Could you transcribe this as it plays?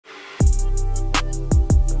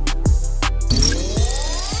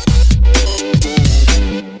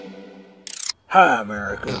Hi,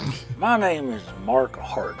 America. My name is Mark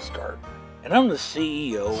Hardstart, and I'm the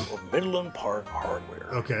CEO of Midland Park Hardware.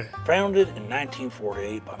 Okay. Founded in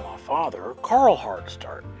 1948 by my father, Carl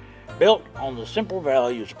Hardstart, built on the simple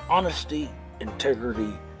values of honesty,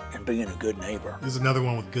 integrity, and being a good neighbor. There's another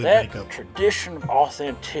one with good That makeup. tradition of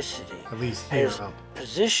authenticity At least hair has up.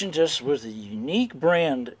 positioned us with a unique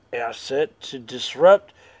brand asset to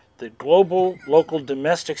disrupt the global local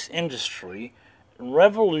domestics industry and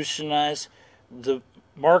revolutionize the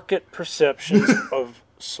market perceptions of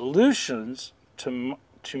solutions to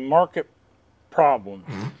market problems.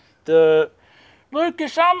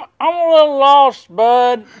 Lucas, I'm a little lost,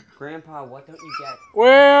 bud. Grandpa, what don't you get?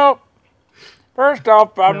 Well, first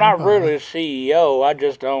off, I'm not really a CEO. I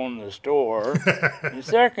just own the store. And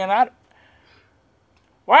second,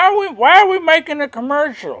 why are we making a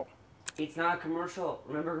commercial? It's not a commercial.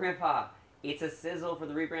 Remember, Grandpa, it's a sizzle for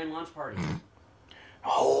the rebrand launch party.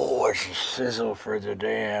 Oh, it's a sizzle for the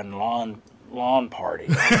damn lawn party.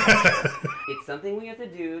 It's something we have to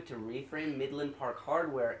do to reframe Midland Park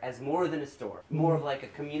Hardware as more than a store. More of like a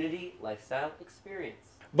community lifestyle experience.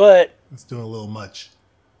 But It's doing a little much.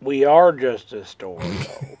 we are just a store,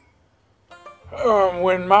 though.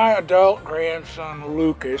 When my adult grandson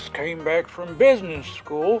Lucas came back from business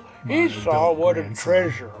school, he saw what a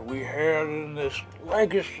treasure we had in this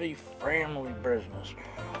legacy family business.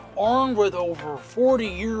 Armed with over 40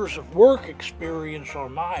 years of work experience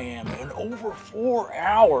on my end and over 4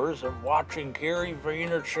 hours of watching Gary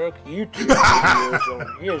Vaynerchuk YouTube videos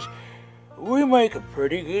on his, we make a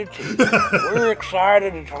pretty good team. We're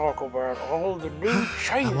excited to talk about all the new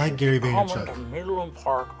changes like Gary coming Vaynerchuk. to Midland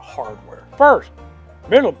Park Hardware. First,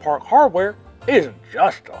 Midland Park Hardware isn't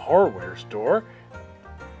just a hardware store,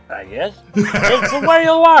 I guess. It's a way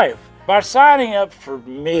of life. By signing up for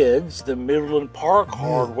MIDS, the Midland Park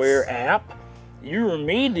Hardware app, you're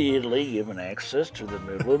immediately given access to the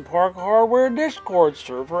Midland Park Hardware Discord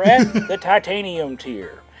server at the Titanium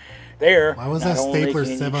tier. There, Why was not that only stapler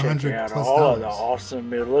can you check $700 out plus all of the dollars? awesome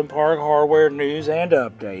Midland Park Hardware news and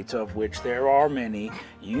updates, of which there are many,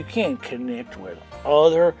 you can connect with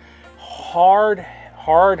other hard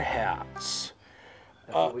hats.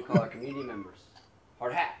 That's what we call our community members.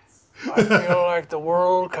 Hard hats. I feel like the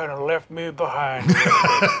world kind of left me behind.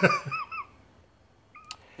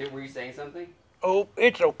 Were you saying something? Oh,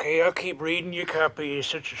 it's okay. I'll keep reading your copy. You're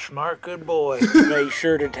such a smart, good boy. Make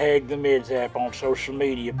sure to tag the MIDS app on social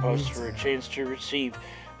media posts for a chance to receive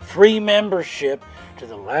free membership to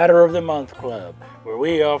the Ladder of the Month Club, where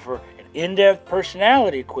we offer an in-depth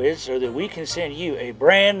personality quiz so that we can send you a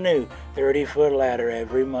brand new 30-foot ladder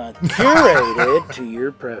every month, curated to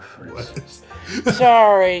your preferences.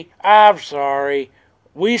 I'm sorry.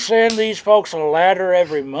 We send these folks a ladder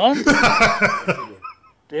every month?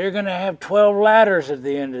 They're going to have 12 ladders at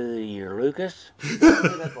the end of the year, Lucas. It's not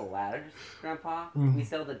really about the ladders, Grandpa. We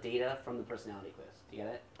sell the data from the personality quiz. Do you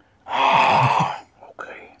get it? Ah,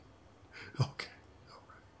 okay. Okay.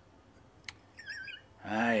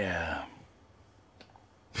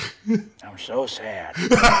 I'm so sad.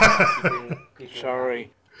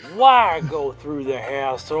 Sorry. Why go through the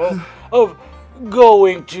hassle of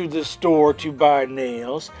going to the store to buy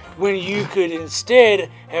nails when you could instead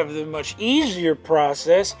have the much easier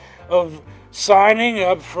process of signing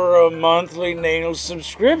up for a monthly nail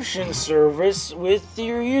subscription service with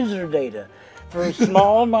your user data? For a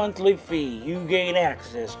small monthly fee, you gain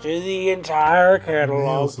access to the entire Nail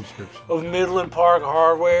catalog subscription. of Midland Park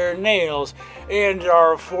Hardware nails and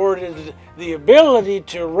are afforded the ability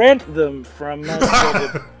to rent them from us for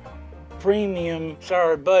the premium.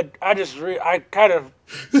 Sorry, bud, I kind of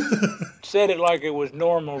said it like it was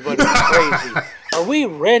normal, but it's crazy. Are we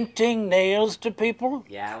renting nails to people?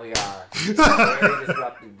 Yeah, we are. Very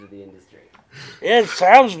disruptive to the industry. It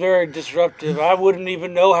sounds very disruptive. I wouldn't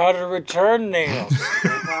even know how to return nails.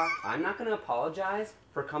 Grandpa, I'm not going to apologize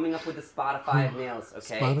for coming up with the Spotify of nails,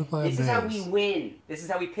 okay? Spotify This is how we nails. win. This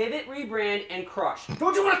is how we pivot, rebrand, and crush.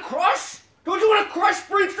 Don't you want to crush? Don't you want to crush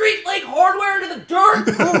Spring Street Lake Hardware into the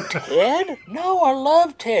dirt? Oh, Ted? No, I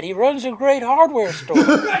love Ted. He runs a great hardware store.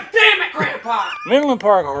 God damn it, Grandpa! Midland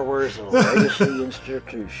Park Hardware is a legacy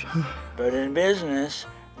institution, but in business,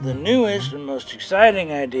 the newest and most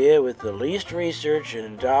exciting idea with the least research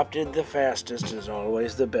and adopted the fastest is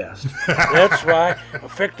always the best. That's why,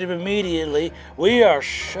 effective immediately, we are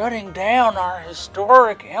shutting down our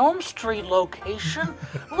historic Elm Street location.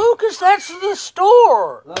 Lucas, that's the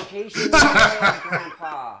store. Location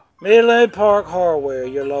Grandpa. Midland Park Hardware,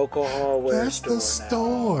 your local hardware That's store. the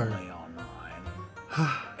store. Now only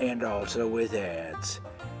online. And also with ads.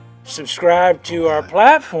 Subscribe to our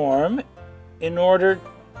platform in order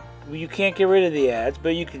you can't get rid of the ads,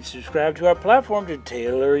 but you can subscribe to our platform to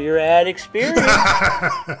tailor your ad experience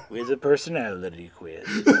with a personality quiz.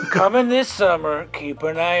 Coming this summer, keep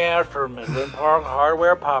an eye out for Midland Park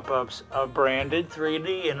Hardware Pop-Ups, a branded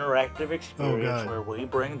 3D interactive experience where we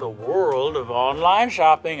bring the world of online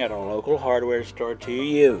shopping at a local hardware store to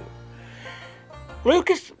you.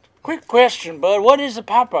 Lucas, quick question, bud. What is a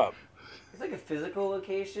pop-up? It's like a physical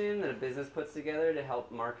location that a business puts together to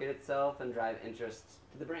help market itself and drive interest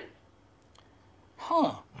to the brand.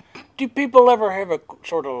 Huh. Do people ever have a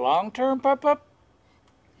sort of long-term pop-up?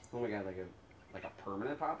 Oh my god, like a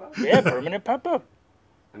permanent pop-up? Yeah, permanent pop-up.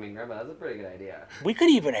 I mean, Grandpa, that's a pretty good idea. We could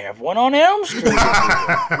even have one on Elm Street.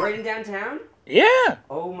 Right in downtown? Yeah.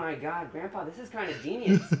 Oh my god, Grandpa, this is kind of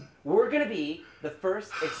genius. We're going to be the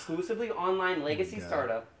first exclusively online legacy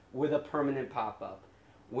startup with a permanent pop-up.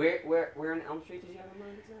 Where in Elm Street did you have in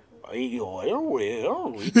mind exactly?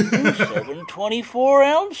 Well, we could do 724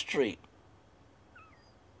 Elm Street.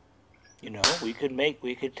 You know, we could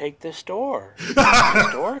take the store. The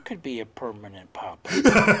store could be a permanent pop-up.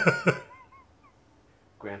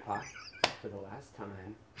 Grandpa, for the last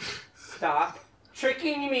time, stop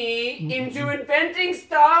tricking me into inventing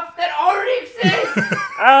stuff that already exists!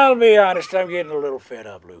 I'll be honest, I'm getting a little fed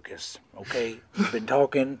up, Lucas. Okay? You've been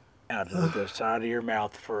talking out of the side of your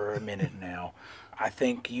mouth for a minute now. I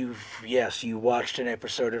think you watched an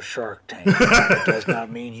episode of Shark Tank. That does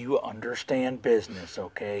not mean you understand business,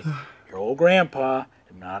 okay? Your old grandpa,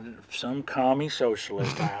 I'm not some commie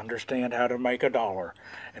socialist. I understand how to make a dollar.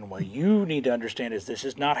 And what you need to understand is this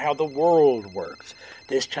is not how the world works.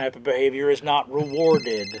 This type of behavior is not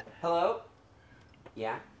rewarded. Hello?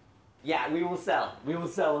 Yeah? Yeah, we will sell. We will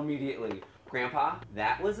sell immediately. Grandpa,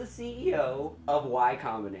 that was the CEO of Y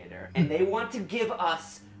Combinator, and they want to give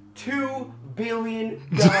us $2 billion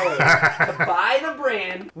to buy the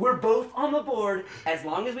brand. We're both on the board as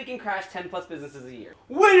long as we can crash 10 plus businesses a year.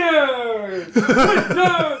 Winners!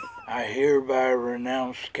 Winners! I hereby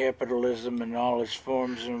renounce capitalism in all its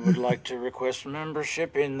forms and would like to request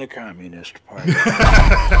membership in the Communist Party.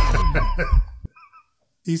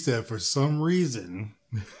 He said, for some reason,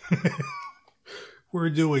 we're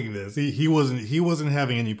doing this. He wasn't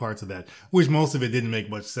having any parts of that, which most of it didn't make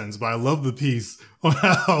much sense. But I love the piece on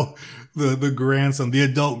how the grandson, the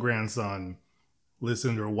adult grandson,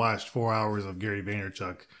 listened or watched 4 hours of Gary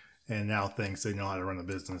Vaynerchuk and now thinks they know how to run a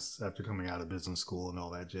business after coming out of business school and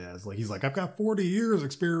all that jazz. Like, he's like, I've got 40 years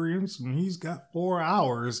experience, and he's got 4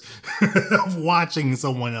 hours of watching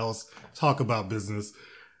someone else talk about business.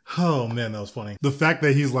 Oh man, that was funny. The fact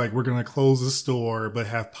that he's like, we're going to close the store, but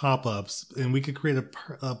have pop-ups, and we could create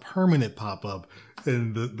a permanent pop-up.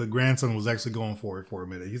 And the grandson was actually going for it for a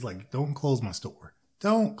minute. He's like, don't close my store.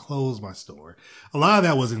 Don't close my store. A lot of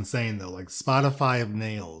that was insane though. Like Spotify of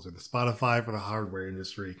nails, or the Spotify for the hardware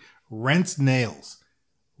industry, rents nails.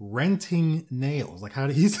 Renting nails. Like,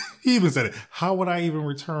 he even said it. How would I even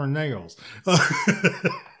return nails?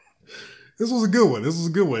 This was a good one. This was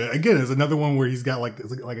a good one. Again, it's another one where he's got like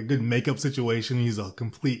a good makeup situation. He's a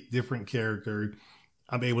complete different character.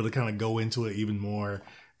 I'm able to kind of go into it even more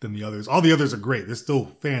than the others. All the others are great. They're still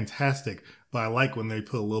fantastic, but I like when they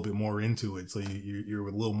put a little bit more into it. So you're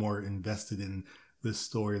a little more invested in this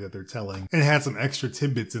story that they're telling. And it had some extra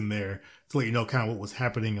tidbits in there to let you know kind of what was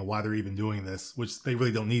happening and why they're even doing this, which they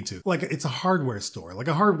really don't need to. Like, it's a hardware store. Like,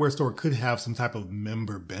 a hardware store could have some type of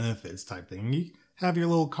member benefits type thing. You have your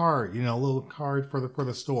little card, a little card for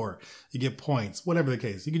the store. You get points, whatever the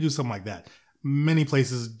case. You could do something like that. Many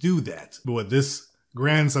places do that. But what this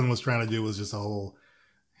grandson was trying to do was just a whole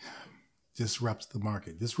disrupt the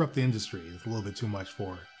market, disrupt the industry. It's a little bit too much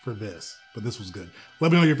for this, but this was good.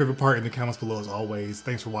 Let me know your favorite part in the comments below as always.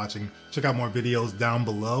 Thanks for watching. Check out more videos down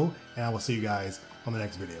below, and I will see you guys on the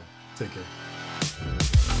next video. Take care.